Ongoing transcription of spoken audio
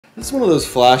This is one of those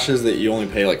flashes that you only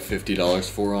pay like $50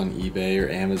 for on eBay or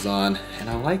Amazon, and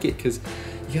I like it because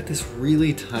you got this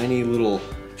really tiny little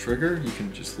trigger you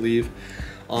can just leave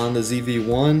on the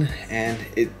ZV-1, and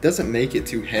it doesn't make it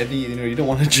too heavy. You know, you don't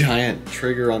want a giant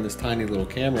trigger on this tiny little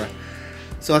camera.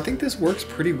 So I think this works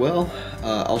pretty well.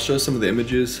 I'll show some of the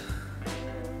images.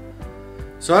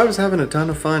 So I was having a ton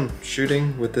of fun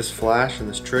shooting with this flash and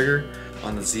this trigger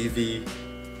on the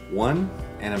ZV-1,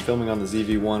 and I'm filming on the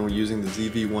ZV-1. We're using the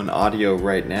ZV-1 audio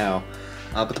right now.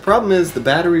 But the problem is the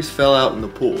batteries fell out in the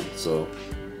pool, so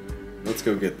let's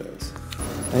go get those.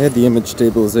 I had the image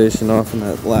stabilization off in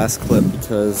that last clip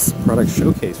because product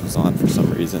showcase was on for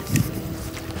some reason.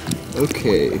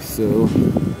 Okay, so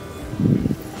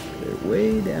they're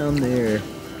way down there.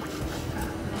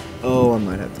 Oh, I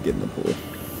might have to get in the pool.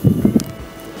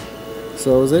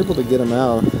 So I was able to get them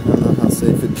out. I don't know how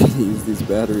safe it'd be to use these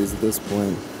batteries at this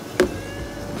point.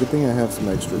 Good thing I have some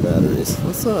extra batteries.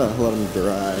 Let's let them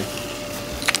dry.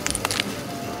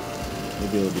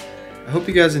 Maybe it'll be. I hope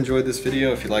you guys enjoyed this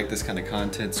video. If you like this kind of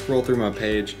content, scroll through my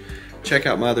page, check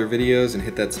out my other videos, and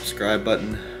hit that subscribe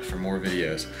button for more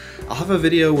videos. I'll have a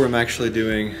video where I'm actually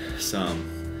doing some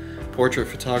portrait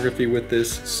photography with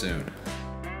this soon.